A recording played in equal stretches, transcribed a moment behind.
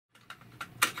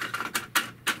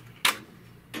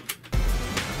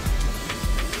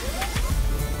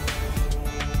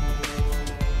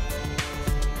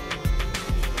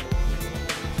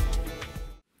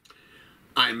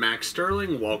Max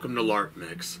Sterling, welcome to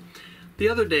LarpMix. The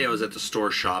other day I was at the store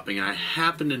shopping and I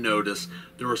happened to notice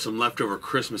there were some leftover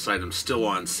Christmas items still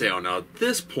on sale. Now at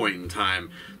this point in time,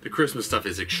 the Christmas stuff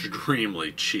is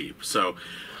extremely cheap. So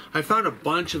I found a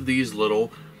bunch of these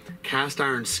little cast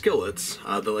iron skillets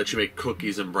that let you make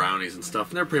cookies and brownies and stuff.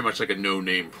 And they're pretty much like a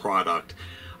no-name product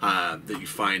that you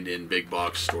find in big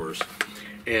box stores.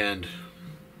 And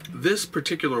this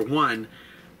particular one,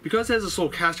 because it has this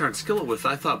little cast iron skillet with it,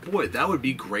 I thought, boy, that would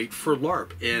be great for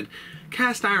LARP. And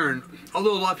cast iron,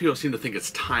 although a lot of people seem to think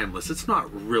it's timeless, it's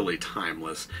not really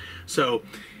timeless. So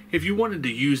if you wanted to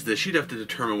use this, you'd have to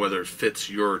determine whether it fits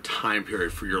your time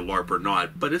period for your LARP or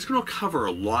not. But it's going to cover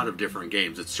a lot of different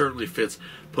games. It certainly fits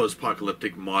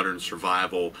post-apocalyptic, modern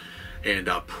survival, and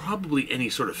probably any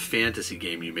sort of fantasy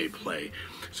game you may play.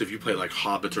 So if you play like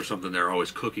hobbits or something, they're always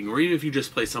cooking, or even if you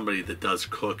just play somebody that does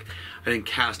cook, I think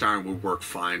cast iron would work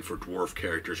fine for dwarf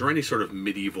characters or any sort of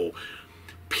medieval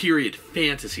period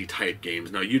fantasy type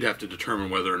games. Now you'd have to determine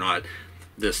whether or not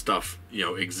this stuff, you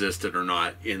know, existed or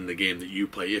not in the game that you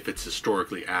play, if it's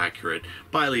historically accurate,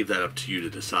 but I leave that up to you to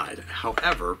decide.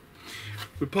 However,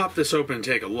 we pop this open and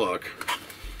take a look.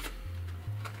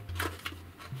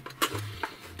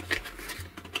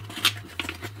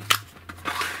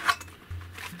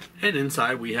 And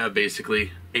inside we have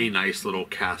basically a nice little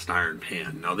cast iron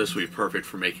pan. Now this would be perfect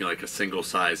for making like a single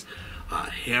size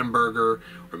hamburger,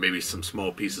 or maybe some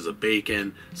small pieces of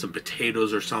bacon, some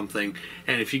potatoes or something.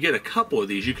 And if you get a couple of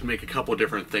these, you can make a couple of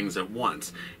different things at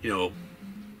once. You know,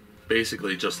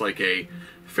 basically just like a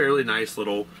fairly nice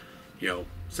little, you know,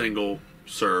 single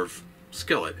serve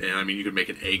skillet. And I mean, you could make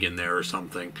an egg in there or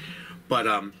something.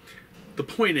 But the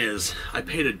point is, I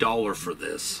paid $1 for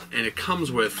this, and it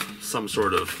comes with some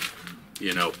sort of,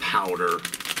 you know, powder.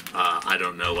 I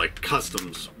don't know, like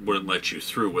customs wouldn't let you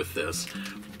through with this,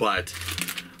 but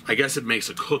I guess it makes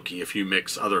a cookie if you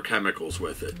mix other chemicals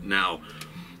with it. Now,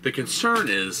 the concern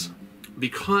is,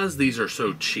 because these are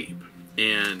so cheap,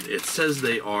 and it says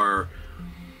they are,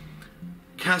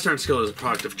 cast iron skillet is a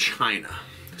product of China.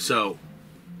 So,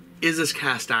 is this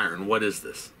cast iron? What is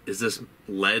this? Is this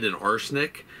lead and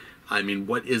arsenic? I mean,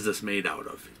 what is this made out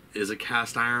of? Is it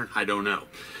cast iron? I don't know.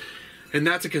 And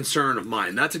that's a concern of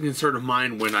mine. That's a concern of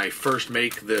mine when I first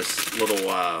make this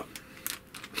little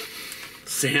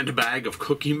sandbag of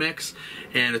cookie mix.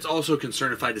 And it's also a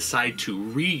concern if I decide to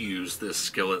reuse this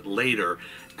skillet later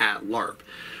at LARP.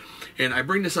 And I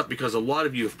bring this up because a lot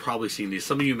of you have probably seen these.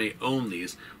 Some of you may own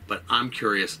these, but I'm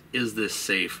curious, is this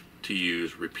safe to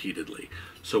use repeatedly?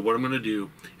 So what I'm going to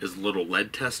do is a little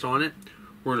lead test on it.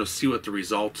 We're going to see what the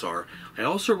results are. I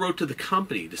also wrote to the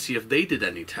company to see if they did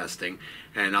any testing,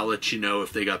 and I'll let you know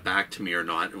if they got back to me or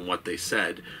not and what they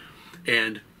said.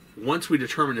 And once we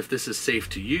determine if this is safe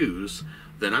to use,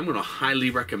 then I'm going to highly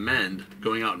recommend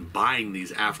going out and buying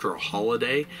these after a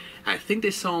holiday. I think they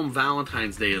sell them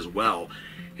Valentine's Day as well.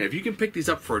 And if you can pick these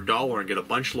up for $1 and get a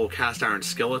bunch of little cast iron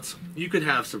skillets, you could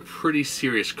have some pretty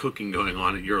serious cooking going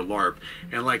on at your LARP.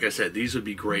 And like I said, these would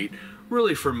be great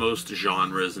really for most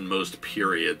genres and most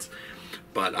periods.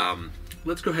 But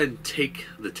let's go ahead and take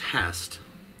the test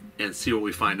and see what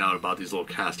we find out about these little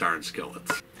cast iron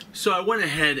skillets. So I went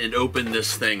ahead and opened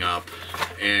this thing up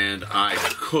and I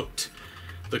cooked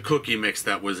the cookie mix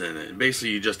that was in it. And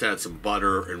basically you just add some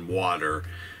butter and water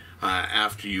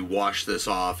after you wash this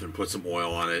off and put some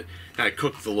oil on it. And I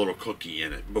cooked the little cookie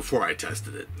in it before I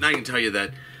tested it. And I can tell you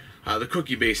that the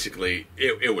cookie basically,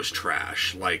 it was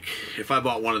trash. Like, if I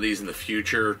bought one of these in the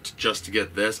future just to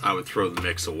get this, I would throw the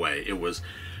mix away. It was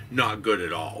not good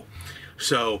at all.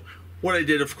 So what I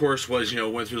did, of course, was, you know,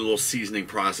 went through the little seasoning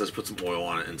process, put some oil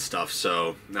on it and stuff.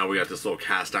 So now we got this little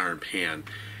cast iron pan.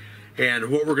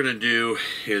 And what we're going to do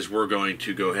is we're going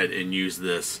to go ahead and use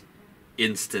this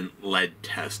instant lead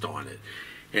test on it.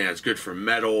 And it's good for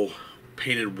metal,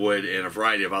 painted wood, and a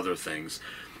variety of other things.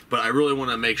 But I really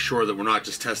want to make sure that we're not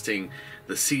just testing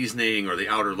the seasoning or the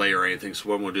outer layer or anything. So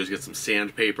what I'm going to do is get some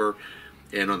sandpaper,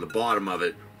 and on the bottom of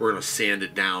it, we're going to sand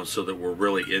it down so that we're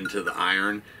really into the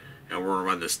iron. And we're going to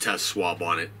run this test swab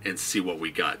on it and see what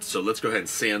we got. So let's go ahead and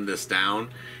sand this down,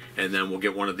 and then we'll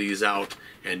get one of these out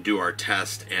and do our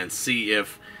test and see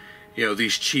if, you know,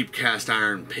 these cheap cast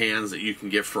iron pans that you can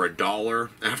get for $1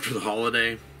 after the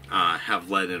holiday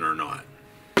have lead in or not.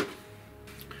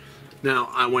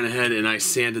 Now, I went ahead and I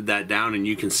sanded that down, and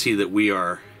you can see that we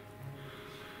are,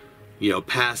 you know,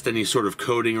 past any sort of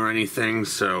coating or anything,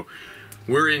 so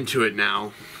we're into it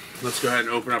now. Let's go ahead and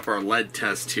open up our lead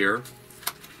test here.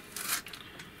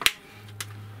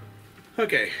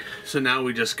 Okay, so now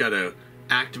we just gotta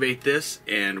activate this,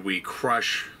 and we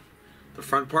crush the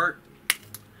front part,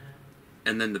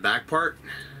 and then the back part,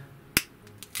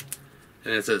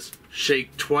 And it says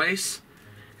shake twice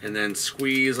and then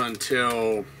squeeze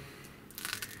until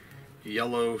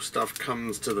yellow stuff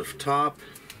comes to the top,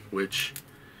 which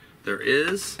there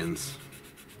is.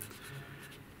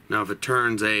 Now if it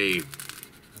turns a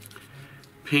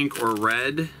pink or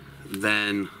red,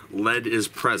 then lead is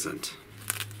present.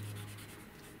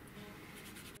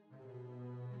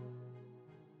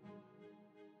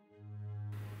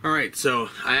 Alright, so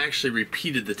I actually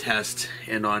repeated the test,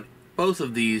 and on both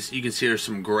of these you can see there's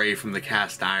some gray from the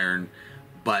cast iron,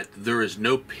 but there is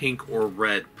no pink or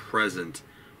red present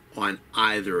on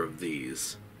either of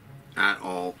these at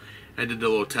all. I did a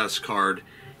little test card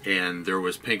and there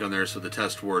was pink on there, so the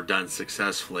tests were done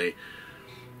successfully,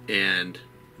 and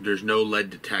there's no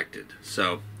lead detected.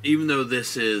 So even though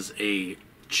this is a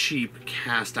cheap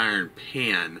cast iron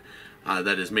pan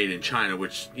that is made in China,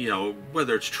 which, you know,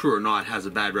 whether it's true or not, has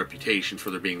a bad reputation for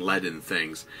there being lead in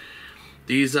things,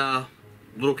 these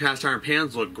little cast iron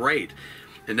pans look great.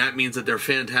 And that means that they're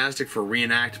fantastic for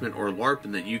reenactment or LARP,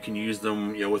 and that you can use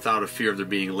them, you know, without a fear of there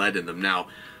being lead in them. Now,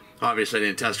 obviously I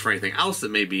didn't test for anything else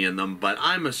that may be in them, but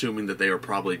I'm assuming that they are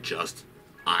probably just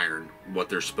iron, what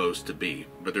they're supposed to be.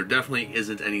 But there definitely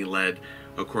isn't any lead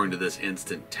according to this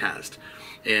instant test.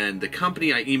 And the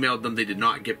company, I emailed them, they did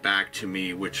not get back to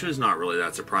me, which is not really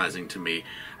that surprising to me,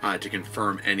 to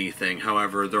confirm anything.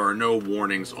 However, there are no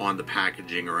warnings on the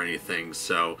packaging or anything,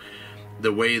 so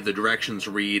the way the directions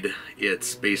read,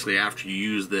 it's basically after you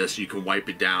use this, you can wipe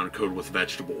it down, coat it with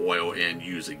vegetable oil, and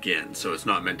use again. So it's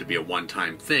not meant to be a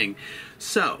one-time thing.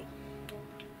 So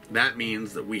that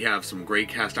means that we have some great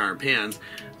cast iron pans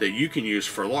that you can use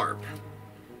for LARP.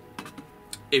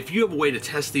 If you have a way to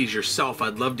test these yourself,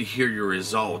 I'd love to hear your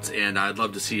results, and I'd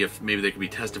love to see if maybe they can be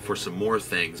tested for some more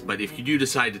things. But if you do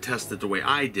decide to test it the way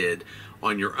I did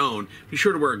on your own, be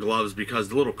sure to wear gloves, because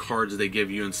the little cards they give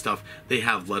you and stuff, they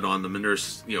have lead on them, and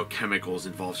there's, you know, chemicals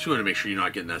involved. So you want to make sure you're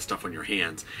not getting that stuff on your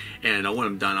hands. And when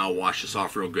I'm done, I'll wash this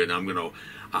off real good, and I'm going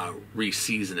to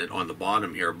re-season it on the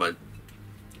bottom here. But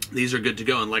these are good to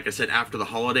go. And like I said, after the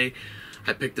holiday,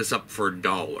 I picked this up for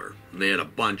 $1. They had a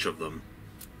bunch of them.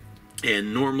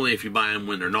 And normally if you buy them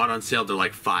when they're not on sale, they're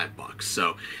like $5.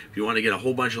 So if you want to get a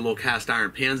whole bunch of little cast iron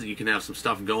pans that you can have some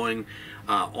stuff going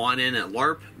on in at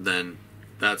LARP, then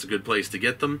that's a good place to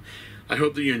get them. I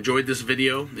hope that you enjoyed this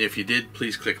video. If you did,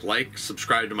 please click like,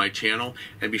 subscribe to my channel,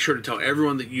 and be sure to tell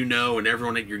everyone that you know and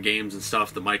everyone at your games and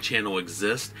stuff that my channel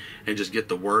exists, and just get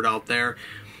the word out there.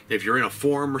 If you're in a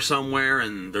forum or somewhere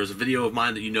and there's a video of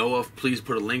mine that you know of, please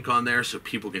put a link on there so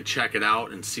people can check it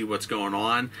out and see what's going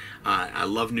on. I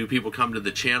love new people coming to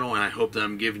the channel, and I hope that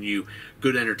I'm giving you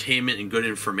good entertainment and good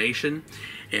information.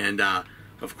 And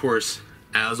of course,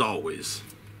 as always,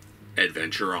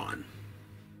 adventure on.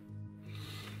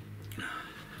 I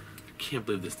can't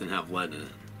believe this didn't have lead in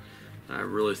it. I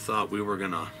really thought we were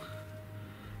gonna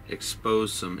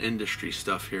expose some industry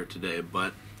stuff here today,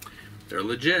 but they're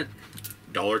legit.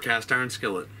 $1 cast iron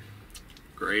skillet.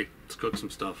 Great. Let's cook some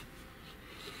stuff.